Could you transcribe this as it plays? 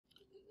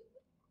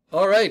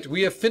All right,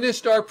 we have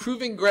finished our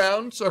proving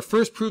grounds, our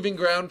first proving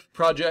ground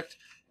project,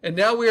 and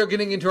now we are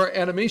getting into our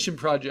animation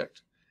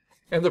project.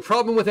 And the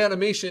problem with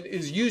animation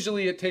is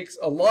usually it takes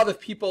a lot of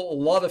people a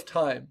lot of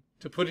time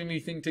to put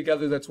anything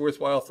together that's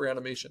worthwhile for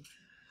animation.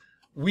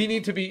 We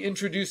need to be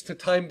introduced to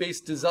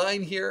time-based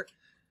design here,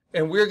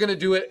 and we're going to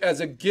do it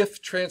as a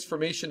GIF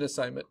transformation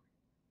assignment.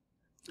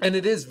 And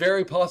it is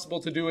very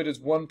possible to do it as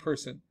one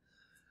person.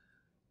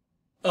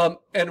 And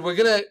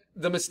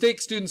the mistake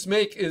students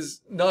make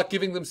is not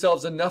giving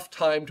themselves enough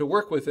time to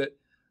work with it.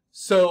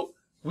 So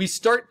we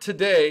start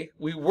today,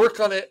 we work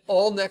on it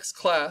all next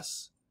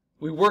class,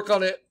 we work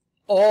on it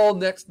all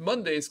next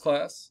Monday's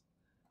class,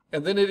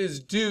 and then it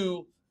is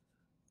due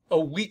a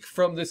week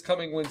from this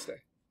coming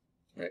Wednesday.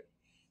 Right?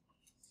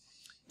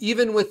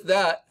 Even with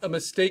that, a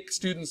mistake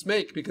students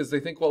make, because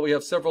they think, well, we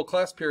have several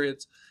class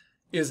periods,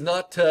 is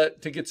not to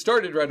get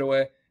started right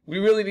away. We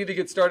really need to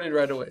get started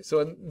right away. So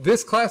in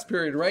this class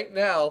period right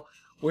now,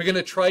 we're going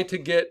to try to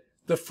get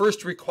the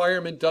first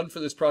requirement done for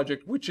this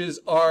project, which is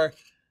our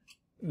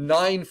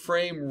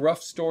 9-frame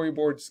rough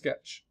storyboard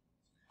sketch.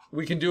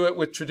 We can do it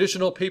with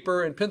traditional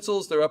paper and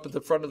pencils. They're up at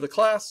the front of the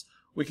class.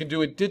 We can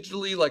do it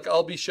digitally like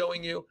I'll be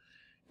showing you.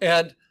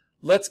 And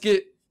let's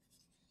get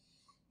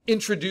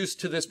introduced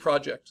to this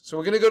project. So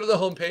we're going to go to the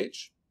home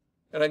page,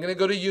 and I'm going to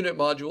go to Unit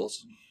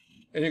Modules,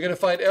 and you're going to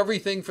find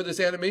everything for this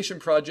animation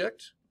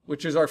project,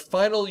 which is our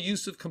final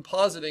use of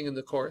compositing in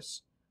the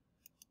course,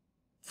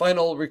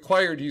 final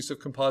required use of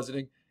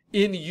compositing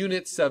in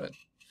Unit 7.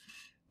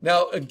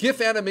 Now, a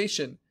GIF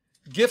animation,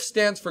 GIF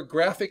stands for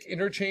Graphic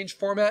Interchange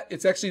Format.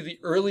 It's actually the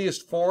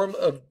earliest form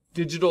of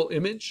digital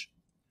image.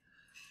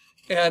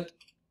 And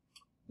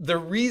the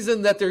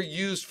reason that they're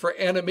used for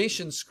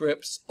animation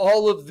scripts,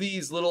 all of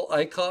these little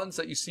icons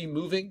that you see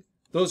moving,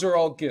 those are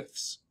all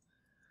GIFs.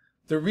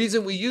 The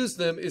reason we use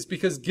them is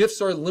because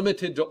GIFs are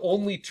limited to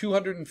only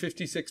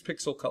 256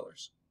 pixel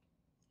colors.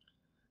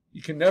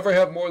 You can never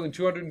have more than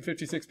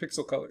 256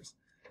 pixel colors.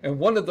 And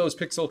one of those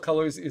pixel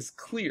colors is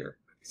clear,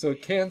 so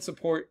it can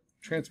support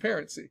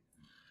transparency.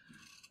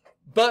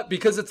 But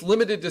because it's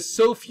limited to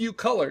so few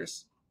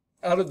colors,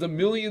 out of the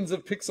millions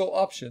of pixel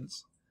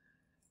options,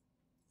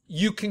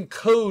 you can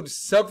code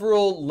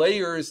several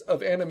layers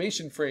of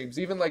animation frames,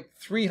 even like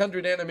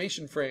 300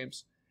 animation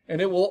frames, and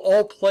it will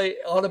all play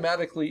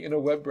automatically in a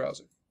web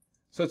browser.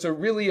 So it's a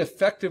really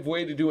effective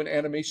way to do an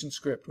animation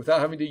script without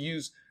having to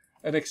use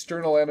an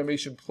external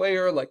animation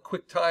player like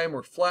QuickTime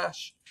or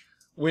Flash,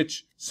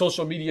 which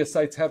social media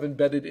sites have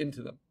embedded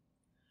into them.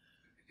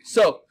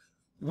 So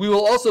we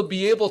will also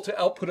be able to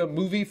output a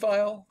movie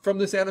file from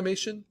this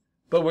animation,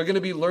 but we're going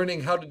to be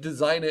learning how to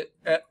design it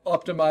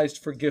optimized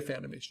for GIF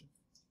animation.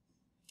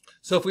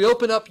 So if we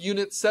open up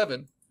Unit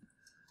 7,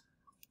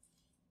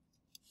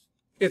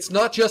 it's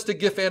not just a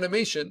GIF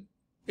animation,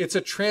 it's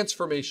a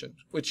transformation,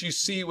 which you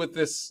see with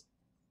this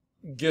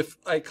GIF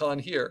icon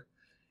here.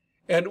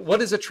 And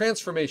what is a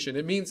transformation?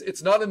 It means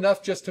it's not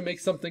enough just to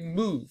make something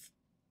move.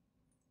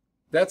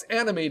 That's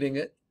animating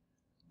it,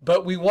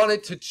 but we want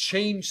it to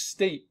change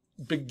state,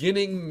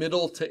 beginning,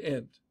 middle to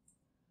end.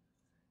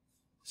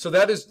 So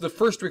that is the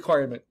first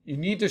requirement. You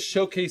need to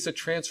showcase a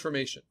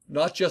transformation,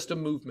 not just a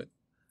movement.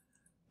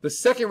 The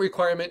second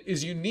requirement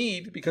is you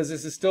need, because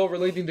this is still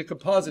relating to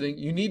compositing,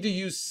 you need to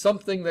use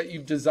something that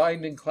you've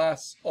designed in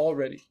class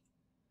already.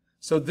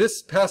 So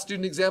this past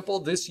student example,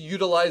 this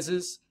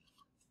utilizes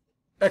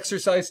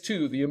exercise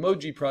 2, the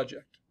emoji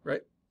project,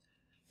 right?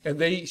 And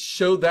they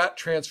show that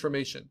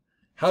transformation.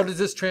 How does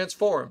this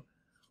transform?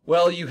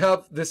 Well, you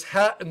have this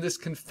hat and this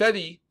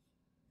confetti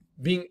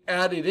being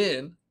added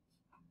in,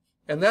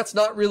 and that's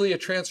not really a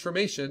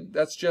transformation.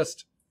 That's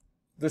just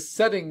the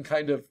setting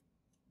kind of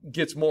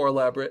gets more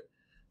elaborate.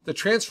 The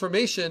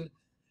transformation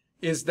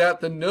is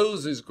that the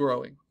nose is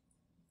growing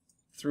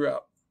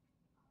throughout.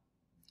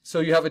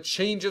 So you have a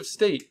change of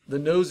state. The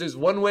nose is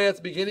one way at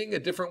the beginning, a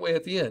different way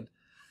at the end.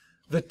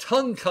 The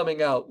tongue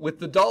coming out with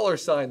the dollar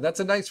sign, that's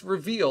a nice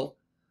reveal,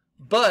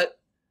 but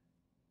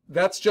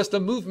that's just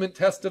a movement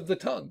test of the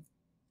tongue,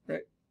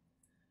 right?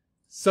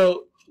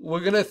 So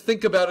we're going to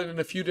think about it in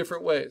a few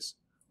different ways.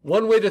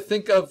 One way to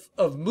think of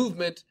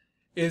movement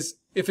is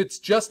if it's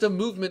just a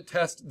movement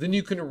test, then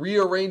you can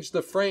rearrange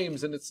the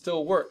frames and it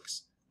still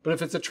works. But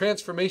if it's a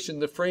transformation,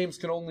 the frames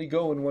can only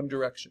go in one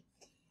direction.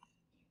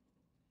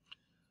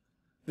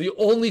 The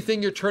only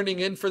thing you're turning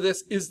in for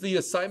this is the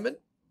assignment,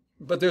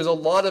 but there's a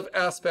lot of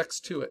aspects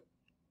to it.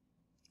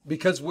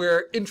 Because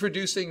we're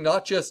introducing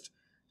not just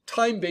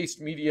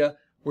time-based media,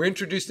 we're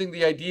introducing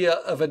the idea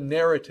of a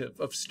narrative,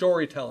 of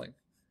storytelling,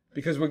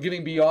 because we're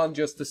getting beyond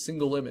just the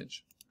single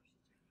image.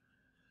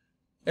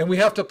 And we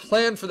have to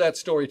plan for that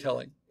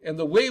storytelling. And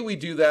the way we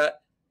do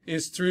that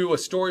is through a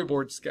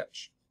storyboard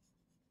sketch.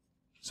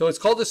 So it's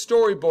called a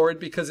storyboard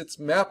because it's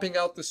mapping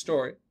out the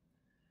story.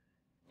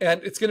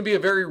 And it's going to be a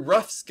very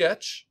rough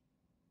sketch,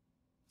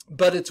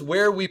 but it's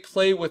where we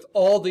play with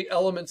all the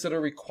elements that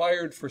are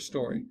required for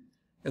story.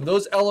 And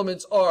those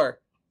elements are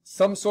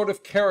some sort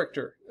of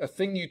character, a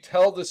thing you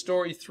tell the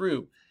story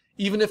through,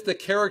 even if the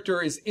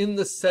character is in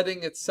the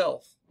setting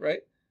itself,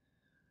 right?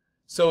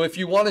 So if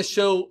you want to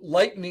show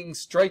lightning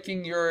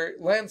striking your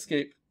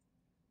landscape,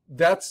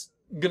 that's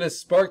going to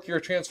spark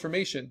your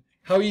transformation.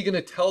 How are you going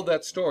to tell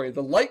that story?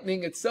 The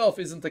lightning itself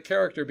isn't the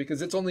character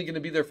because it's only going to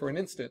be there for an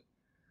instant.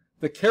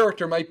 The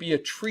character might be a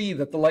tree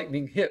that the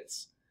lightning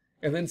hits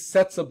and then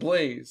sets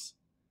ablaze.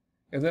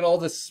 And then all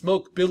the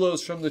smoke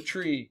billows from the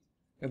tree.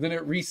 And then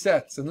it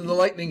resets. And then the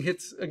lightning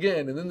hits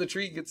again. And then the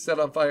tree gets set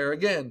on fire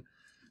again.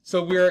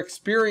 So we're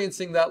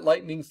experiencing that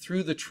lightning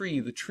through the tree.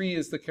 The tree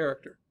is the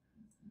character.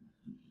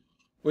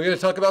 We're going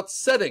to talk about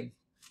setting.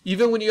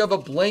 Even when you have a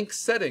blank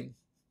setting,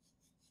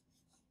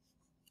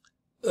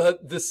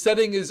 the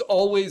setting is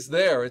always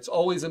there. It's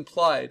always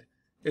implied.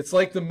 It's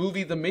like the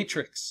movie The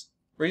Matrix.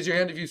 Raise your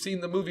hand if you've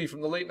seen the movie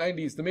from the late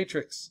 90s, The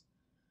Matrix.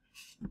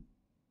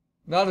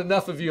 Not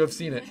enough of you have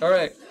seen it. All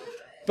right.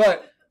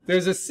 But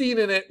there's a scene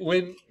in it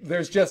when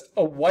there's just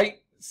a white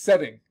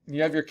setting. And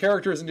you have your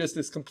characters in just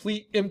this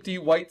complete empty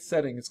white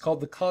setting. It's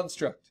called the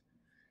construct.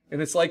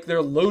 And it's like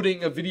they're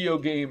loading a video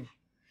game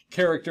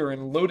character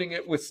and loading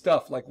it with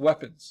stuff like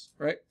weapons,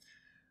 right?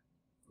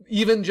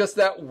 Even just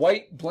that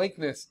white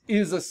blankness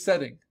is a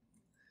setting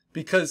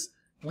because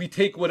we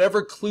take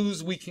whatever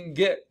clues we can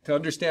get to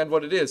understand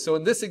what it is. So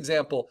in this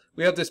example,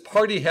 we have this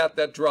party hat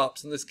that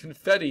drops and this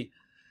confetti.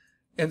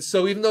 And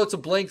so even though it's a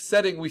blank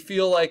setting, we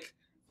feel like,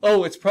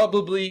 oh, it's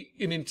probably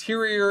an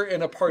interior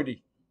and a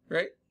party,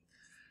 right?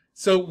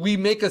 So we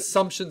make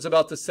assumptions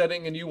about the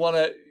setting and you want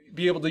to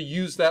be able to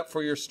use that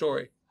for your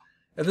story.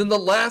 And then the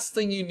last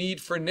thing you need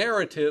for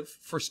narrative,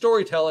 for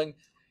storytelling,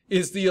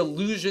 is the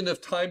illusion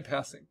of time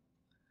passing.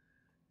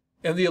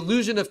 And the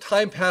illusion of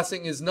time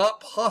passing is not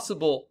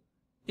possible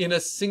in a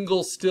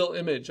single still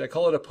image. I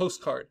call it a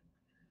postcard.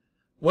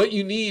 What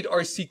you need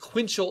are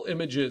sequential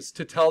images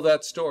to tell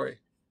that story.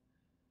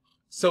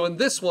 So in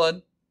this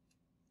one,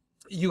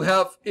 you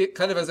have it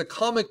kind of as a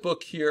comic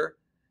book here,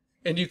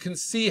 and you can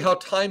see how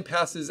time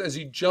passes as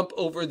you jump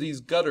over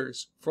these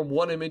gutters from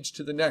one image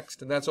to the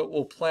next, and that's what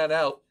we'll plan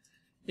out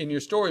in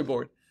your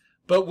storyboard.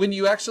 But when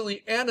you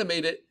actually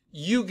animate it,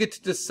 you get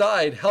to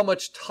decide how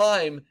much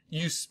time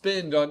you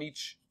spend on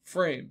each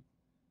frame.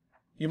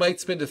 You might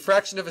spend a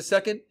fraction of a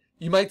second.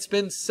 You might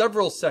spend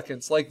several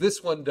seconds like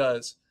this one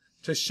does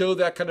to show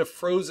that kind of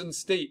frozen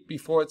state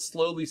before it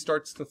slowly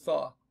starts to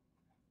thaw,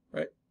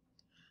 right?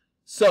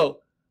 So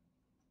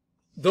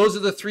those are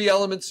the three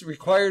elements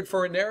required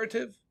for a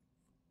narrative: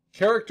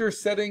 character,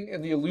 setting,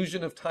 and the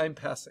illusion of time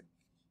passing.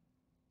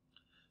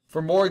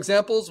 For more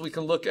examples, we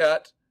can look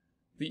at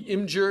the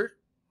Imgur.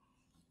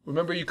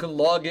 Remember, you can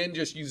log in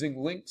just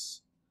using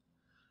links.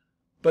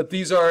 But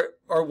these are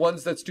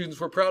ones that students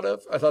were proud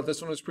of. I thought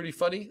this one was pretty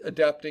funny,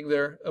 adapting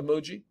their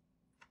emoji.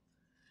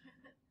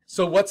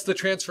 So what's the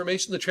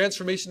transformation? The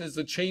transformation is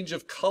the change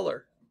of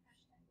color.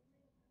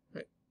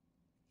 Right.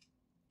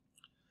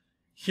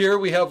 Here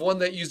we have one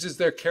that uses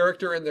their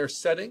character and their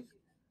setting.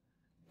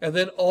 And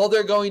then all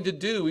they're going to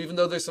do, even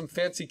though there's some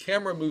fancy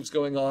camera moves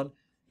going on,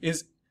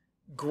 is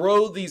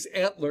grow these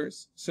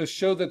antlers. So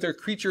show that their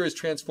creature is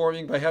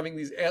transforming by having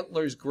these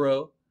antlers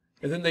grow.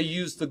 And then they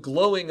use the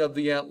glowing of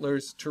the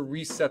antlers to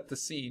reset the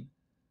scene.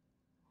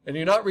 And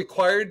you're not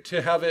required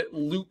to have it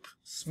loop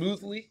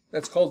smoothly.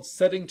 That's called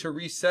setting to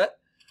reset.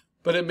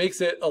 But it makes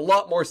it a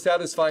lot more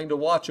satisfying to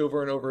watch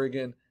over and over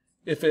again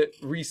if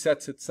it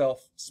resets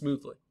itself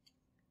smoothly.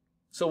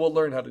 So we'll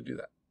learn how to do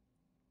that.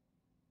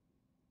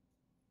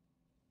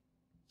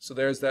 So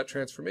there's that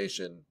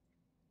transformation,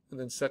 and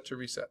then set to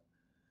reset.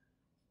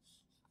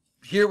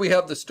 Here we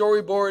have the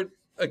storyboard,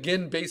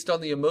 again based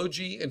on the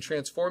emoji and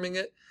transforming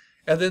it.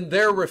 And then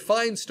their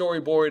refined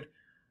storyboard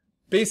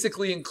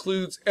basically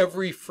includes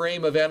every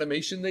frame of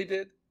animation they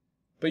did.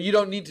 But you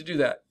don't need to do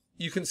that.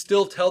 You can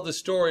still tell the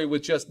story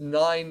with just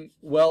 9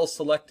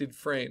 well-selected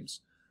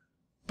frames.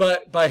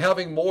 But by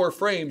having more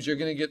frames, you're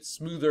going to get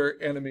smoother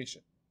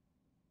animation.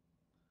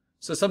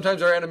 So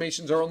sometimes our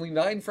animations are only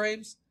 9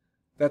 frames.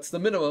 That's the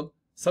minimum.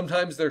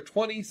 Sometimes they're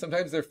 20,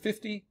 sometimes they're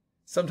 50,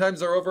 sometimes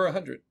they're over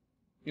 100.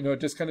 You know,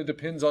 it just kind of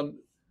depends on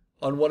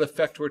what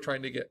effect we're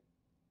trying to get.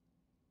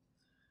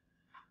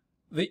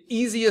 The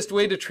easiest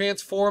way to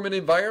transform an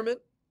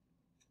environment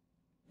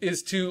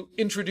is to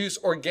introduce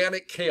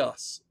organic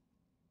chaos.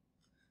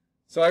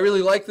 So I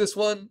really like this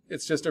one.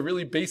 It's just a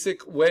really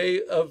basic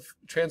way of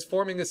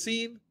transforming a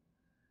scene.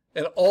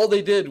 And all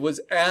they did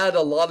was add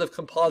a lot of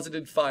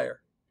composited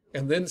fire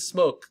and then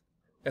smoke.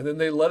 And then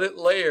they let it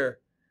layer,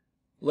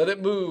 let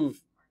it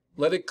move,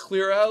 let it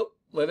clear out,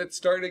 let it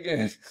start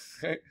again.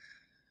 Okay?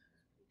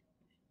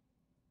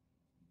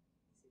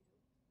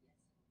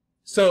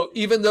 So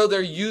even though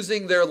they're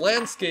using their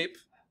landscape,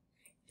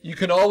 you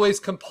can always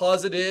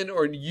composite in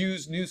or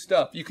use new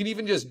stuff. You can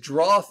even just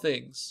draw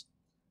things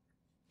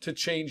to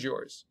change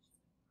yours.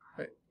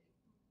 Right?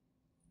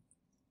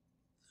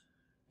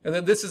 And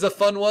then this is a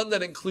fun one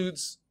that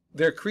includes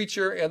their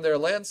creature and their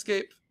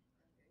landscape.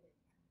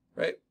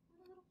 Right?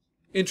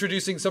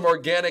 Introducing some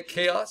organic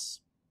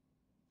chaos.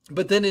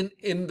 But then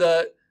in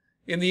the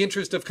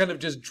interest of kind of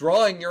just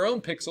drawing your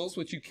own pixels,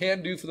 which you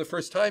can do for the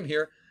first time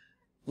here,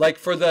 like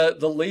for the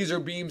laser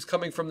beams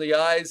coming from the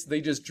eyes,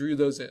 they just drew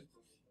those in.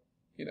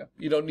 You know,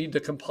 you don't need to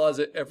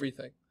composite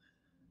everything.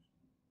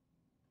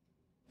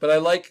 But I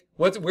like,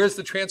 where's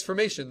the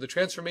transformation? The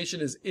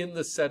transformation is in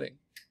the setting.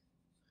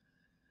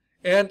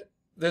 And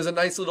there's a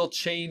nice little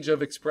change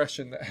of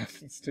expression that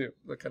happens too,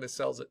 that kind of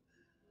sells it.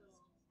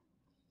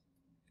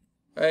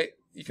 Right?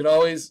 You can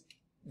always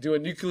do a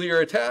nuclear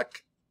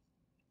attack.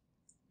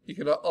 You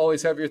can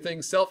always have your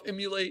thing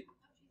self-emulate,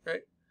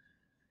 right?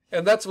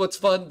 And that's what's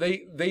fun.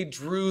 They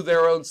drew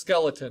their own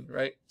skeleton,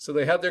 right? So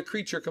they had their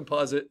creature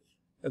composite,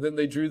 and then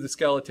they drew the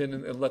skeleton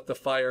and let the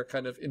fire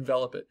kind of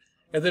envelop it.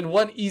 And then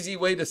one easy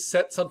way to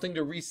set something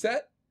to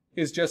reset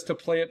is just to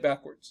play it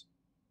backwards.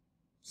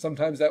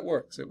 Sometimes that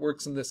works. It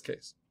works in this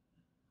case.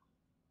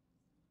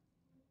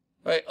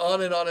 Right,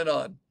 on and on and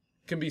on.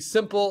 It can be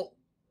simple,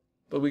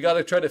 but we got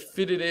to try to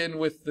fit it in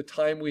with the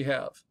time we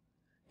have.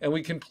 And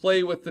we can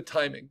play with the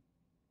timing.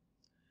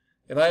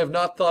 And I have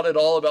not thought at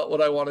all about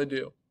what I want to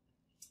do.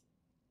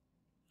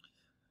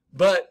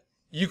 But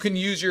you can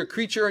use your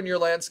creature and your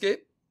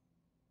landscape.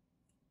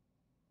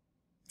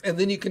 And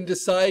then you can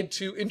decide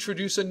to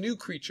introduce a new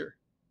creature.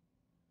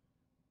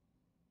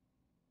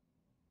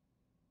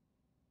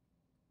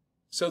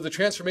 So the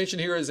transformation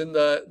here is in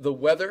the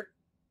weather,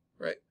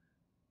 right?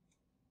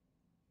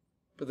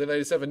 But then I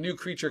just have a new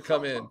creature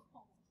come in.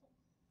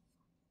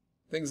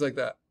 Things like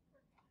that.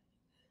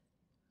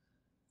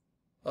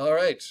 All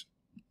right.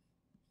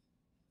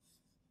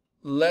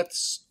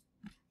 Let's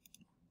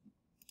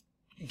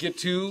get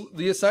to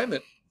the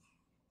assignment.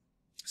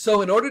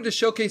 So in order to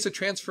showcase a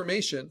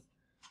transformation,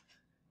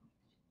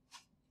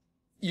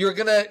 you're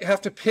going to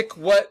have to pick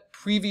what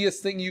previous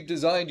thing you've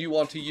designed you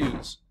want to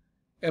use.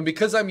 And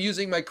because I'm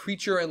using my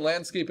creature and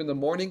landscape in the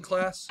morning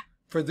class,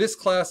 for this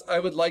class, I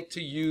would like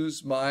to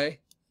use my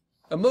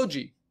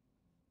emoji.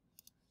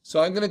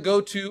 So I'm going to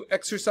go to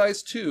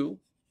exercise 2,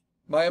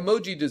 my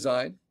emoji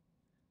design,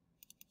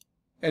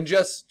 and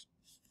just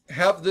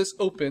have this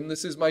open.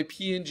 This is my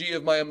PNG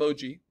of my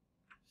emoji.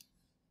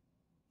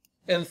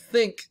 And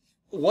think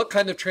what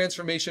kind of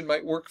transformation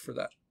might work for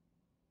that.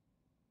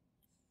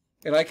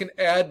 And I can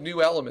add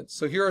new elements.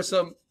 So here are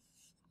some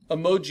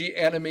emoji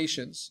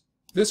animations.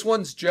 This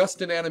one's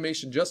just an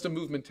animation, just a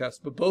movement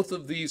test, but both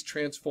of these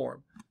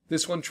transform.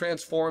 This one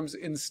transforms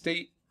in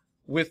state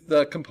with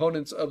the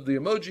components of the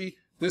emoji.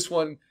 This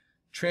one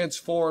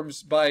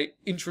transforms by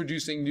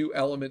introducing new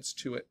elements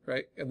to it,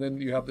 right? And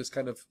then you have this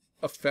kind of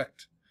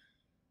effect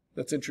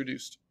that's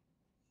introduced.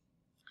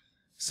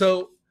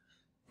 So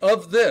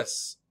of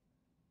this,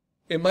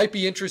 it might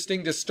be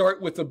interesting to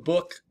start with a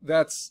book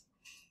that's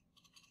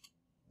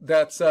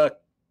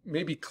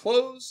maybe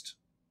closed,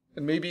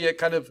 and maybe it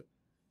kind of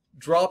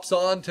drops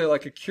on to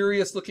like a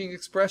curious looking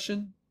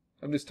expression.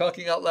 I'm just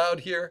talking out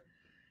loud here.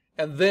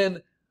 And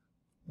then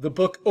the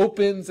book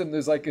opens and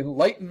there's like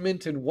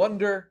enlightenment and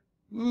wonder.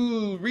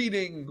 Ooh,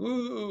 reading,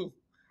 ooh.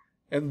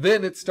 And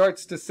then it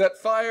starts to set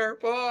fire.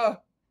 Ah,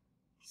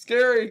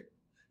 scary.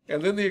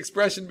 And then the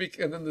expression,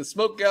 and then the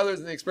smoke gathers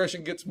and the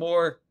expression gets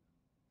more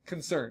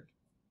concerned,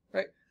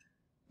 right?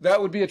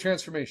 That would be a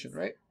transformation,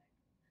 right?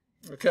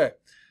 Okay.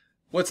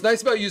 What's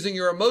nice about using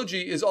your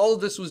emoji is all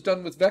of this was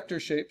done with vector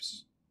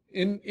shapes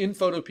in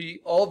Photopea,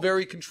 all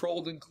very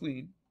controlled and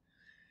clean.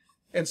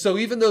 And so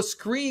even though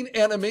screen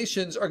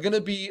animations are going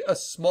to be a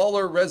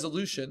smaller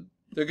resolution,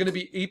 they're going to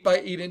be 8 by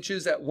 8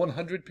 inches at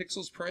 100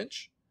 pixels per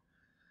inch.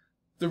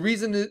 The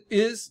reason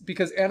is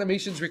because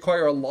animations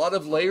require a lot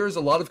of layers,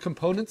 a lot of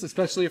components,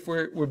 especially if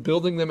we're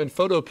building them in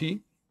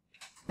Photopea.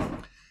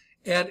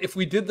 And if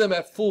we did them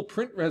at full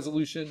print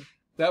resolution,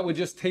 that would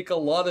just take a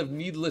lot of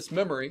needless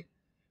memory,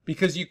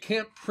 because you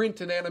can't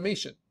print an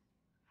animation.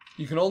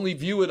 You can only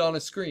view it on a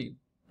screen,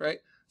 right?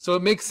 So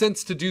it makes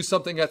sense to do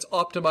something that's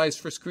optimized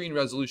for screen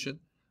resolution.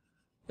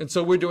 And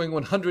so we're doing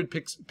 100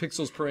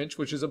 pixels per inch,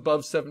 which is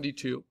above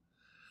 72.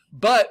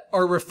 But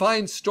our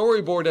refined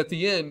storyboard at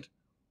the end,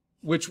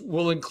 which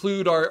will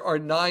include our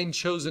 9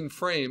 chosen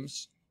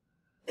frames,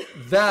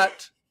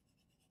 that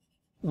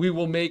we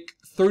will make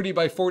 30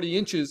 by 40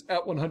 inches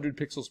at 100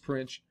 pixels per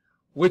inch,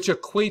 which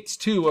equates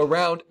to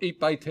around 8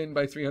 by 10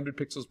 by 300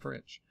 pixels per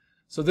inch.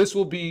 So this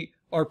will be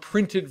our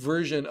printed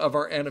version of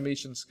our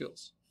animation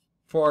skills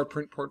for our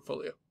print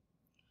portfolio.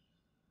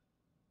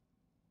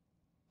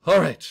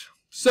 All right,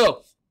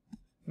 so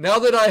now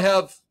that I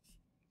have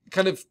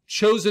kind of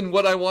chosen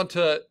what I want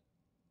to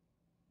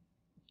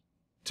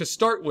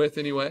start with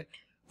anyway,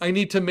 I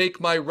need to make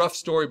my rough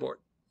storyboard.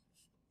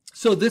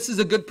 So this is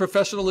a good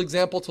professional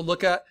example to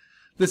look at.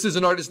 This is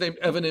an artist named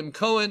Evan M.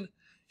 Cohen.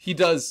 He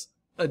does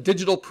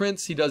digital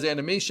prints, he does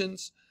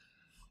animations.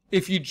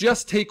 If you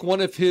just take one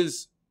of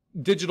his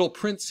digital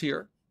prints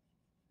here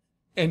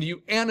and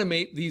you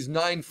animate these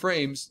 9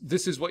 frames,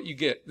 this is what you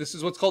get. This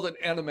is what's called an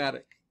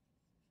animatic.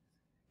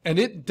 And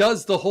it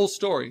does the whole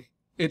story.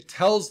 It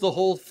tells the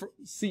whole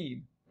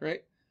scene,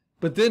 right?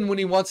 But then when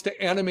he wants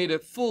to animate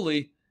it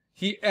fully,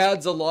 he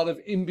adds a lot of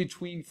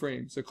in-between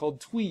frames. They're called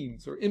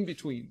tweens or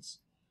in-betweens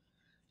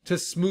to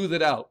smooth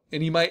it out.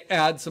 And he might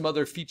add some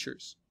other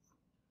features.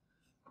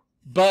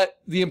 But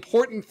the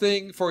important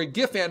thing for a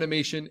GIF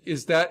animation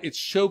is that it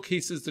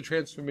showcases the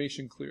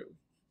transformation clearly.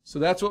 So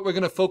that's what we're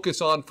going to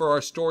focus on for our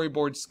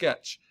storyboard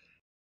sketch.